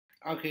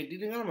Okay, the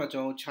thing I'm a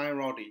China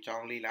Roddy,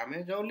 John Lee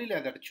Lame, John Lee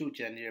like that two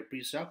general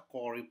preset,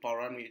 Corey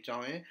Parami,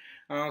 John,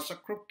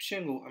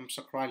 subscription, I'm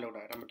subscribe load,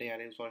 I'm a day,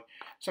 sorry,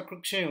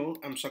 subscription,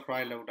 I'm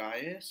subscribe load,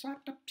 sat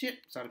up tip,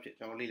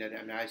 John Lee like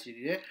that, I see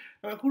it.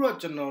 Kura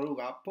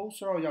Janoruga,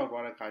 post or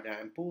Yawara Kaja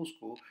and post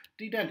school,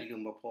 didn't you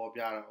more poor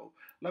Yaro.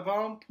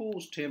 Lagon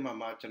post him a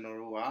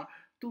Machanarua,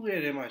 two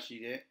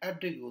Remashide,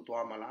 Abdigo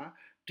Dwamala,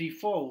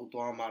 default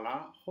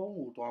Dwamala,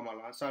 home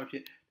Dwamala,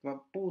 Sarpit,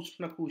 post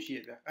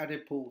Nakushi,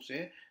 added post,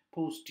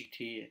 post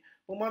detail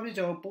ပုံမှန်ပြ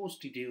ကျွန်တော် post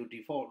detail ကို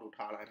default လို့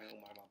ထားလိုက်မယ်ဥ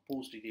ပမာ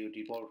post detail ကို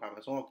default လို့ထားမ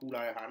ယ်ဆိုတော့ကူ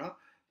လာတဲ့ဟာနော်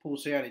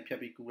post ရနေဖြတ်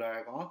ပြီးကူလာ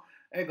တဲ့ကောင်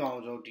အဲ့ကောင်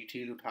ကိုကျွန်တော်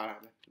detail လို့ထားလို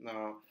က်မယ်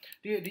နော်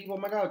ဒီပုံ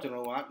မှန်ကတော့ကျွန်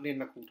တော်က link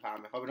နှစ်ခုထား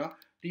မယ်ဟုတ်ပြီနော်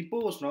ဒီ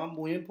post နော်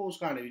မူရင်း post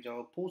ကနေပြီးကျွန်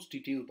တော် post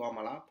detail ကိုသွား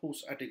မှာလား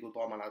post edit ကို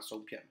သွားမှာလား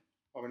ဆုံးဖြတ်မယ်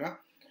ဟုတ်ပြီနော်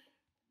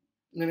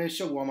နည်းနည်း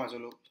ရှုပ်သွားမှာဆို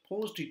လို့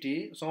post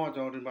detail အဆုံးက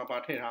ကျွန်တော်ဒီမှာပါ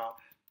ထည့်ထား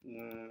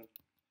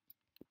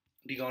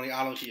ဒီကောင်လေး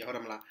အားလုံးရှိရဟုတ်တ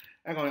ယ်မလား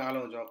အဲ့ကောင်လေးအား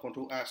လုံးကျွန်တော်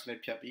control s နဲ့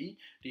ဖြတ်ပြီး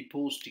ဒီ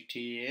post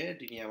detail ရဲ့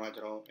ဒီနေရာမှာကျွ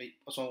န်တော်အဲ့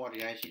အဆုံးကဒီ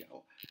တိုင်းရှိတာဟု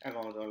တ်အဲ့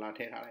ကောင်ကျွန်တော်လာထ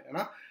ည့်ထားလိုက်တယ်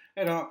နော်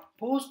အဲ့တော့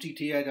post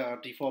detail ကကျွန်တော်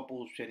default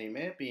post ဖြစ်နေမ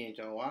ယ်ပြီးရင်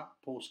ကျွန်တော်က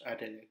post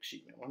edit နဲ့ရှိ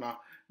မယ်ပေါ့နော်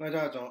နောက်ကျ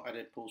ကျွန်တော်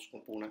edit post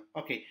component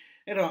okay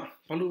အဲ့တော့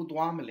ဘယ်လို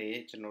သွားမလဲ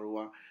ကျွန်တော်တို့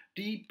က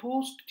ဒီ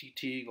post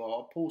detail ကို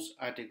post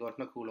edit ကို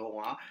နှစ်ခုလုံး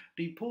က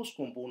ဒီ post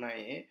component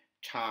ရဲ့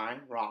time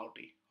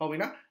route ဟုတ်ပြီ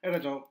နော်အဲ့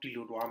တော့ကျွန်တော်ဒီ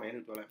လိုတွားမယ်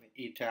လို့ပြောလိုက်မယ်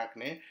a tag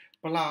နဲ့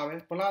ဘလာပဲ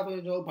ဘလာဆိုရ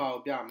င်ကျွန်တော်ဘာ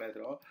ကိုပြမလဲ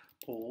ဆိုတော့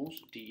post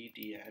det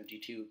and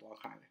dt ကိုတွား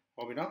ခိုင်းမယ်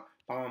ဟုတ်ပြီနော်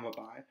ဘာမှမ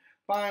ပါရ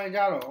င်ကြ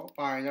တော့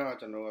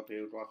ကျွန်တော်ကဘ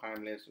ယ်ကိုတွားခိုင်း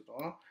မလဲဆို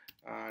တော့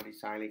ဒီ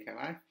sign လေးခံ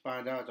လိုက်ပါရ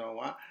င်ကြတော့ကျွန်တော်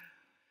က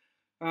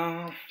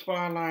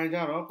ပါလာကြ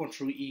တော့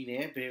control e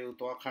နဲ့ဘယ်ကို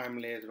တွားခိုင်းမ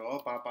လဲဆိုတော့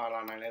ပါလာ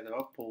နိုင်လဲဆို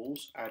တော့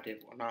post edit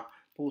ပေါ့နော်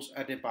post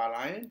edit ပါ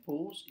လာရင်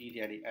post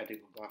edit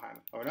ကိုတွားခိုင်းမ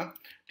ယ်ဟုတ်ပြီနော်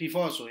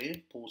default ဆိုရင်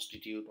post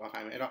dt ကိုတွားခို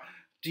င်းမယ်အဲ့တော့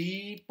ဒီ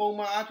ပုံ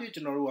မှန်အဖြစ်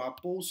ကျွန်တော်တို့က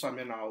post စာ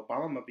မျက်နှာကိုဘာ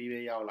မှမပြီးပဲ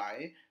ရောက်လာရ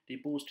င်ဒီ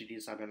post dt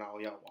စာမျက်နှာ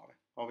ကိုရောက်ပါမယ်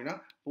ဟုတ်ပြီနော်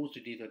post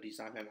dt ဆိုဒီ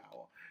စာမျက်နှာ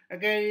ပေါ့အ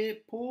ကယ်၍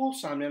 post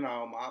စာမျက်နှာ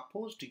မှာ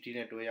post dt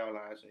နဲ့တွဲရောက်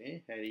လာဆိုရင်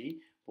အဲဒီ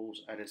post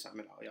edit စာ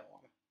မျက်နှာကိုရောက်ပါ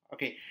မယ်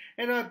okay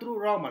အဲ့တော့သူတို့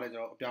route မှာလည်း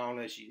ကျွန်တော်အပြောင်း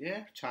လဲရှိတယ်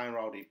chain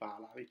route တွေပါ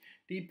လာပြီ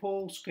ဒီ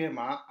post က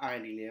မှာ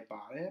id လည်း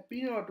ပါတယ်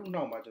ပြီးတော့သူ့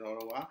နောက်မှာကျွန်တော်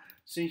တို့က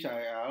chil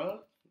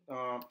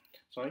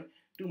sorry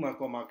တူမှာ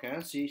comma can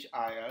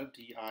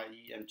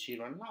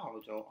children လောက်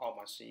လို့ကျွန်တော်အောက်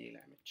မှာဆင်းရေး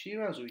လိုက်မယ်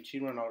children ဆိုပြီး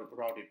children route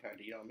တွေဖန်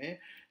တီးရမယ်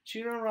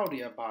children route တွေ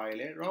ကပါရ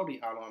လေ route တွေ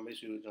အားလုံးကမိတ်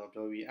ဆွေတို့ကျွန်တော်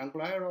ပြောပြီး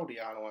angular route တွေ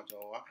အားလုံးကကျွ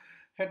န်တော်က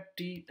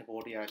heady သဘော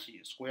တရားရှိ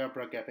square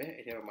bracket ပဲ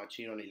အဲ့ထဲမှာ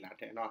children တွေလာ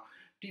တယ်เนาะ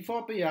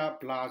default page က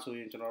blah ဆို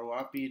ရင်ကျွန်တော်တို့က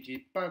page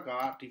ပတ်က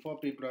default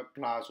page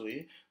blah ဆိုရ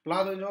င်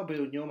blah ဆိုရင်ကျွန်တော်ဘယ်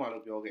ကိုညွှန်းမှာ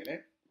လို့ပြောခဲ့လဲ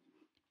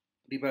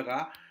ဒီဘက်က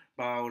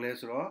ဘာကိုလဲ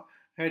ဆိုတော့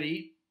heady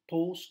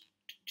post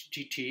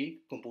detail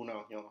component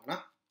ကိုညွှန်းပါ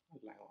နော်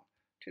လိုက်ပါ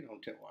ထည့်အော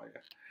င်ထည့်သွားရတ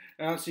ယ်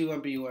c1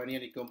 p1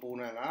 ရဲ့ဒီ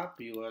component က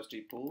post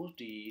post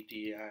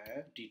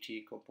dt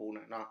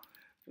component เนาะ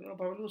ကျွန်တော်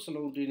ဘာလို့စ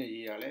လုံးတွင်းနဲ့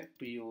ရေးရလဲ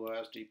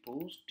post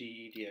post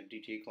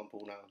dt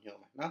component ကိုညွှ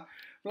န်းမယ်เนาะ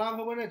plan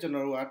ပုံနဲ့ကျွန်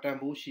တော်တို့ကတန်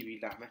ဖိုးရှိ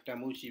ပြီးလာမယ်တန်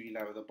ဖိုးရှိပြီး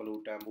လာမယ်ဆိုဘယ်လို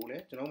တန်ဖိုးလဲ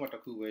ကျွန်တော်တို့မှာတ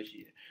စ်ခုပဲရှိ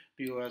တယ်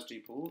post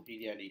post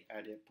dt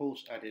edit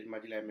post edit မှာ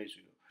ကြည့်လိုက်မယ်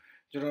ဆို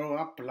ကျွန်တော်တို့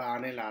က blah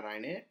နဲ့လာနို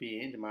င်တယ်ပြီးရ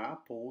င်ဒီမှာ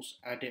post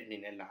edit အနေ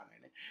နဲ့လာနို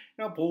င်တယ်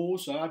အဲ့တော့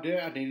post edit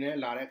အနေနဲ့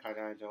လာတဲ့ခါ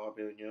ကျရင်ကျွန်တော်ဘ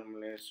ယ်လိုညွှန်းမ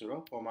လဲဆို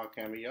တော့ comma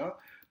can ပြီးတော့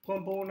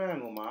component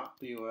ကိုမှာ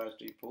post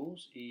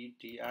post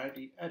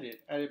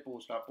edit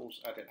post လား post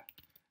edit လား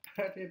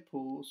edit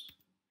post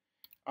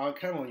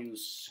can on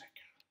use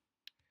second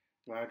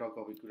ဘာတော့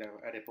copy ကြည့်လိုက်ပါ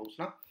edit post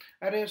နော်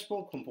edit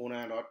post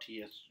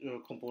component.ts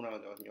component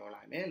ကိုညွှန်း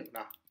လိုက်မယ်လို့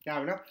နော်ကြား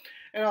ပြီနော်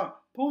အဲ့တော့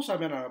post စာ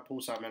မျက်နှာတော့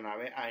post စာမျက်နှာ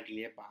ပဲ id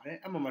လေးပါတယ်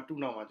အဲ့မှာတူ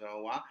နောက်မှာကျွန်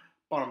တော်က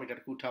parameter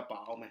တစ်ခုထပ်ပါ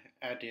အောင်မယ်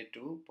edit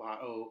to ဘာ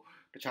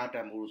တခြားတ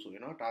န်ဖိုးလို့ဆိုရ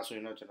င်เนาะဒါဆိုရ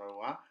င်တော့ကျွန်တော်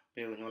တို့ကဘ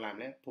ယ်ကိုညွှန်းလိုက်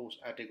မလဲ post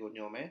edit ကို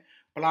ညွှန်းမယ်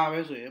ဘလာပဲ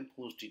ဆိုရင်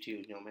post detail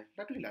ကိုညွှန်းမယ်လ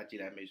က်တွေ့လာကြည့်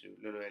လိုက်မယ်ဆို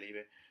လွယ်လွယ်လေး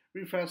ပဲ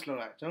refresh လုပ်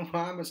လိုက်ကျွန်တော်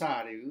ဘာမှမစရ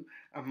သေးဘူး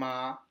အ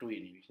မှားတွေ့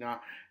နေပြီနော်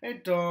အဲ့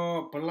တော့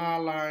ဘလာ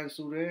line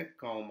ဆိုတဲ့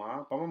ကောင်မှာ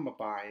ဘာမှမ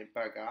ပါရင်ဘ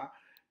က်က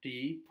ဒီ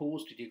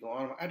post detail ကောင်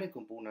က edit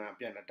component က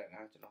ပြန်တက်တာ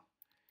ကျွန်တော်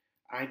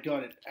I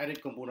got it edit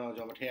component ကို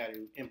ကျွန်တော်မထည့်ရ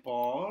ဘူး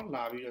import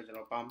လာပြီးတော့ကျွန်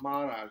တော်ဘာ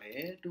မှားတာလဲ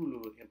တူ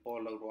လို့ import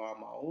လုပ်သွား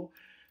မှာ哦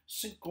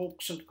sync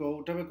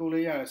typical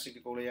လေးရတယ် sync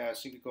လေးရတယ်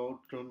sync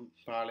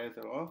ဘာလဲ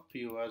ဆိုတော့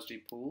post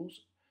post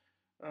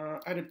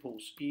edit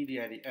post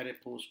edit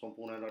post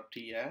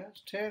component.ts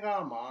ထဲက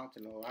မှာကျွ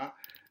န်တော်က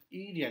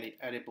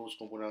edit post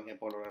component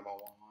import လုပ်ရမှာ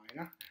ပါ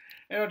နော်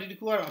အဲ့တော့ဒီတစ်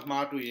ခုကတော့အ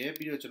မှားတွေ့ရ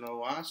ပြီးတော့ကျွန်တော်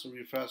က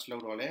refresh လု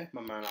ပ်တော့လဲမ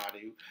မှန်လာ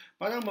သေးဘူး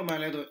ဘာကြောင့်မမှန်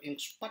လဲဆို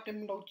inspecting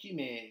လုပ်ကြည့်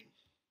မယ်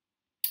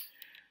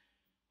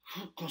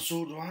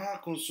console သွား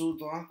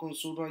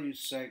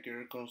user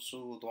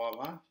console သွား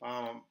ပါဘာ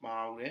မှမ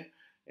ဟုတ်လေ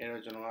အဲ့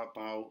တော့ကျွန်တော်က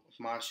ဘာ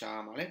မှားရှာ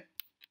မှာလဲ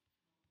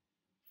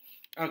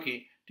okay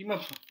ဒီမှာ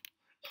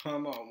ဘာ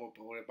မှမ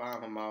ပေါ်လေဘာ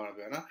မှမမှားဘူး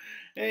ပြောနော်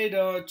အဲ့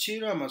တော့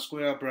children မှာ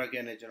square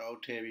bracket နဲ့ကျွန်တော်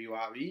ထည့်ပြီး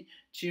သွားပြီ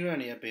children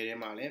တွေကဘယ်ထဲ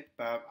မှာလဲ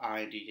bab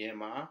id ထဲ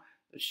မှာ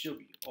should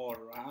be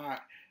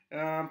alright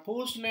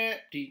post နဲ့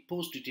ဒီ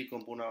post detail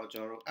component ကိုကျွ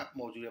န်တော်တို့ app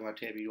module ထဲမှာ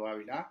ထည့်ပြီးသွား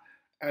ပြီလား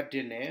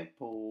edit နဲ့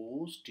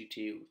post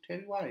detail ထည့်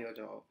ပြီးသွားတယ်ရော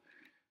ကျွန်တော်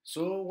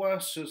So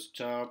what's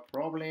the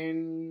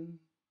problem?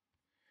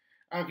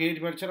 Okay, the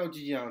material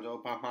GG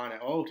of Pamana,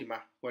 oh, Tima,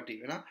 what do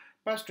you know?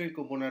 Pass string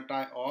component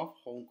type of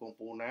home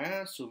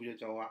component, so we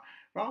Java,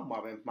 round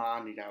my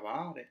money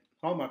about it.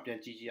 How much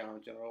GG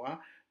on Java?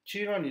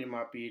 Children in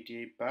my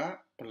PT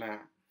plan.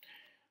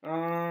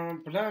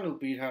 Plan will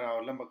be her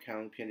our lumber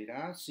count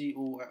pianida,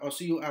 CO or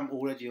COM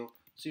original,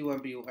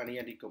 COMBO and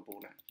any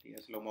component.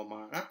 Yes,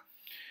 Lomama.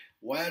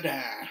 Well,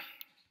 there.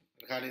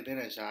 Kali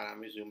tena shara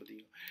misu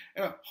mati.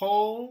 Era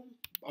home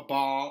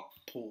about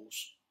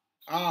post.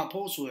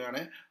 Post ဆိုရ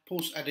တဲ့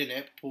post edit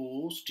နဲ့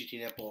post dt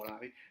နဲ့ပေါ်လာ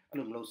ပြီအဲ့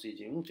လိုမလုပ်စေ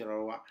ချင်ဘူးကျွန်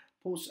တော်တို့က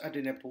post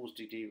edit နဲ့ post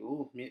dt ကို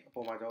အ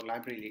ပေါ်မှာကျွန်တော်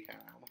library လေးခံရ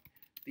အောင်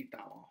တိ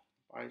တာအောင်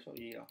ဘာလို့ဆို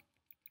ရေးတော့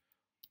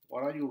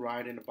what are you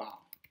writing about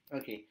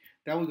okay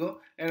there we go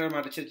အဲ့တော့မှ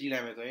တစ်ချက်ကြည့်လို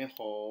က်မယ်ဆိုရင်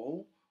home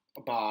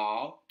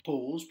about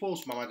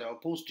post မှာကျွန်တော်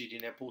post dt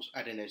နဲ့ post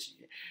edit နဲ့ရှိ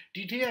တယ်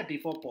ဒီထက်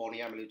default ပေါ်နေ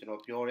ရမယ်လို့ကျွန်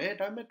တော်ပြောတယ်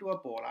ဒါပေမဲ့သူက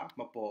ပေါ်လား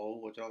မပေါ်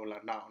ဘူးကိုကျွန်တော်လာ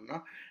နောက်အောင်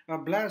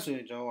နော် blank ဆိုရ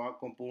င်ကျွန်တော်က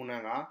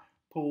component က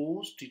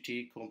post dt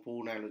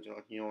component လို့ကျွန်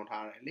တော်ညွှန်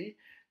ထားတယ်လေ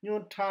ညွှ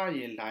န်ထားရ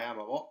င်လာရ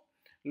မှာပေါ့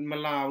မ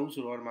လာဘူး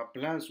ဆိုတော့ဒီမှာ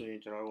blank ဆိုရ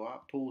င်ကျွန်တော်တို့က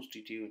post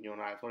dt ကိုညွှန်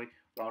ထားတယ် sorry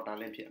router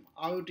link ဖြစ်မှာ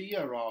IoT က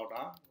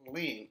router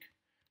link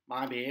မှာ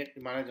ပဲဒီ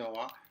မှာလည်းကျွန်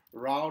တော်က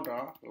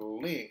router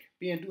link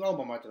ပြီးရင်သူ့အောက်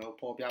မှာကျွန်တော်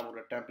ပေါ်ပြဖို့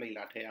template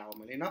လာထည့်အောင်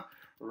မယ်လေနော်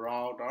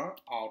router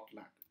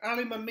outlet အဲ့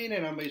ဒီမမေ့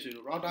နဲ့တော့မိတ်ဆွေ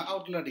တို့ router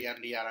outlet တွေက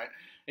နေရာတိုင်း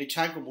အဲ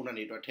child component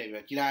တွေအတွက်ထည့်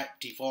ပြီးကြည့်လိုက်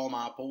default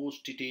မှာ post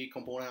dt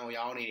component ကို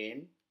ရောက်နေတယ်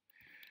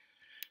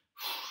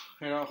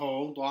အဲ့တော့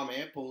home သွားမ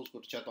ယ် post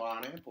ကိုတစ်ချက်သွားရ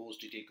တယ် post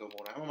dt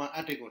component အမှ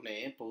edit ကိုနှိပ်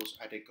ရင် post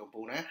edit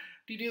component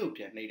dt ကို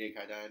ပြန်နှိပ်တဲ့အ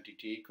ခါကျရင်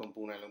dt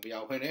component လုံးမ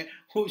ရောက်ဘဲနဲ့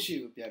ဟိုရှိ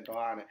ကိုပြန်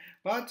သွားရတယ်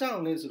။ဘာကြော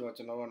င့်လဲဆိုတော့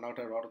ကျွန်တော်တို့နောက်ထ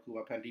ပ် route တစ်ခုက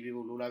ဖန်တီးပေး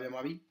ဖို့လိုလာပြန်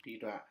ပါပြီ။ဒီ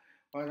အတွက်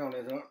ဘာကြောင့်လဲ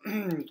ဆိုတော့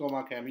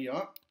comma ခံပြီး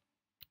တော့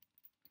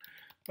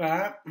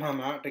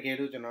မှတကယ်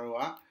လို့ကျွန်တော်တို့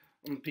က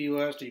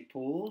POSD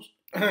post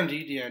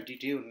dt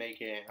ကိုနှိပ်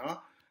ခဲ့နော်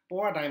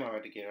ပေါ်အတိုင်းမှာပဲ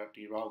တကယ်တော့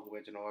ဒီ route ကိုပဲ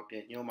ကျွန်တော်ကပြ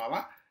န်ညွှန်ပါ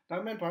ပါ။ဒါ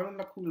ပေမဲ့ဘာလို့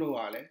နှစ်ခုလောက်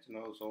ရလဲကျွန်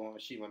တော်တို့ဆုံး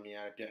ရှိမမြင်ရ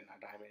တဲ့ပြန်အ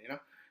တိုင်းပဲ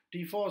နော်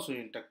default ဆိုရ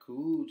င်တစ်ခု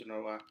ကျွန်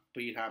တော်တို့က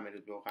ပေးထားမယ်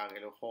လို့ပြောထားကြ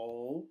လို့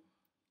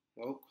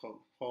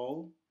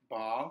home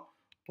bar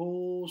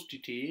post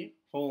dt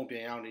home ပြ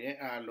န်ရောက်နေတယ်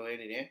အဲ့လွဲ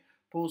နေတယ်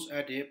post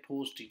edit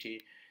post dt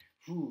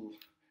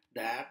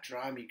that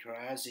drive me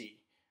crazy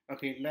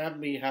okay let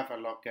me have a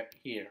look at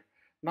here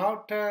now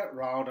the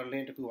router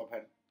link တစ်ခုပါဖ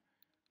တ်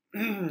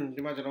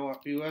ဒီမှာကျွန်တော်က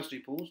POSD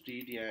post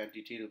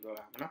dt လို့ပြော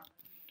တာနော်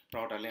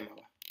router link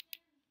ပါ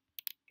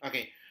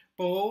okay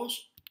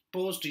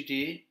post dt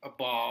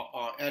about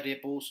edit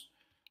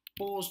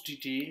post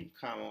dt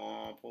come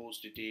on post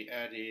dt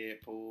edit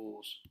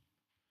post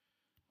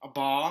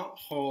about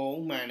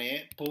home မှန်တယ်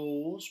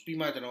post ပြီး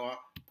မှကျွန်တော်က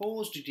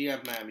post dt က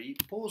မှန်ပြီ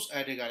post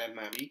edit ကလည်း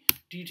မှန်ပြီ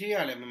dt က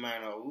လည်းမမှန်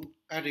တော့ဘူး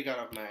edit က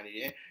တော့မှန်နေတ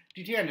ယ်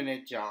dt ကနည်းန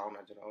ည်းကြာအောင်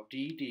လားကျွန်တော်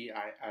ddil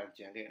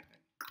ကျန်ခဲ့တာ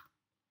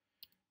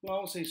လော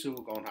က်စိတ်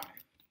ဆိုးကောင်းတာ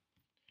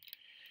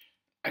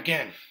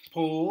again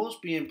post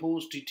ပြီးရင်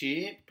post dt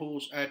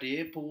post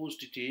edit post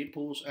dt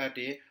post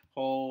edit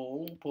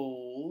home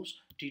post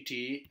dt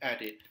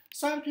edit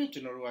စသဖြင့်ကျွ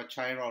န်တော်တို့က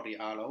child route တွေ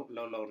အားလုံး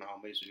လုံးအော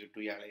င်ပဲဆိုပြီး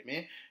တွေ့ရလိမ့်မ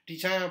ယ်ဒီ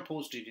child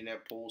post dt နဲ့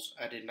post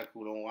edit နှစ်ခု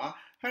လုံးက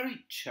Harry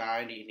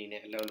child တွေအနေ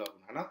နဲ့အလုံးတာ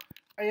နော်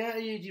အ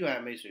ရေးကြီးပါ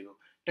မိတ်ဆွေတို့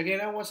တကယ်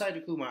တမ်း website တ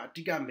စ်ခုမှာအ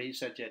ဓိက main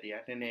subject တွေက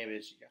နည်းနည်းပဲ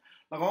ရှိတာ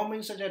၎င်း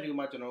main subject တွေ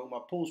မှာကျွန်တော်တို့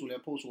မှာ post ဆိုလဲ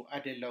post ကို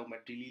edit လုပ်မ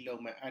ယ် delete လု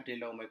ပ်မယ် edit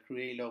လုပ်မယ်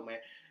create လုပ်မ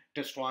ယ်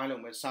destroy လု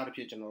ပ်မယ်စသဖြ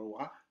င့်ကျွန်တော်တို့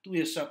ကသူ့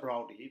ရဲ့ sub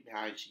route တွေအ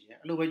များကြီးရှိတယ်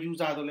အဲ့လိုပဲ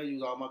user ဆိုလဲ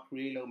user မှာ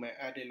create လုပ်မယ်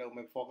edit လုပ်မ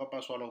ယ် forget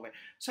password လုပ်မယ်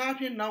စသ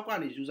ဖြင့်နောက်က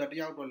နေ user တ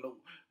ယောက်တော့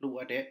လို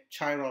အပ်တဲ့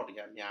child route တွေ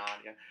ကများ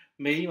နေတာ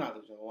main မှာ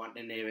ဆိုကျွန်တော်ကန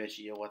ည်းနည်းပဲ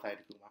ရှိရ website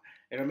တစ်ခုမှာ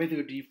အဲ့တော့မိတ်ဆွေ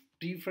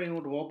ဒီ frame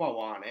ကိုသဘောပေါက်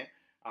သွားရတယ်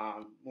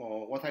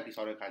website တိ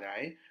ဆောက်တဲ့ခါကျရ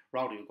င်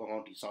route တွေကိုကောင်းကော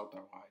င်းတိဆောက်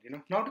တော့ပါတယ်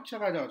နော်နောက်တစ်ချ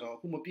က်ကကြောင့်ကျွန်တော်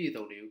အခုမပြည့်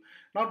စုံသေးဘူး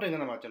နောက်တင်က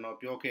နေ့မှာကျွန်တော်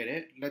ပြောခဲ့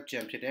တဲ့လက်ကျ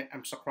န်ဖြစ်တဲ့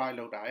unsubscribe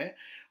လုပ်တာရယ်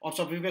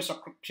observable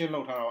subscription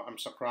လုပ်ထားတော့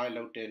unsubscribe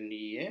လုပ်တဲ့န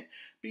ည်းရယ်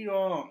ပြီး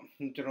တော့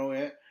ကျွန်တော်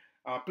ရဲ့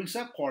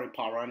preset query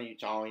power နေအ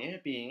ကြောင်းရယ်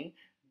ပြီး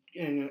ရ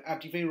င်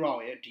activate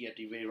route ရယ်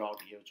deactivate route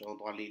တွေကိုကျွန်တော်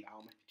သွားလေ့လာအော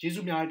င်မယ်ကျေး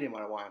ဇူးများတင်ပါ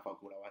တယ် wifi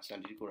ကိုလာပါ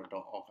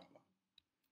sandy.org ပါ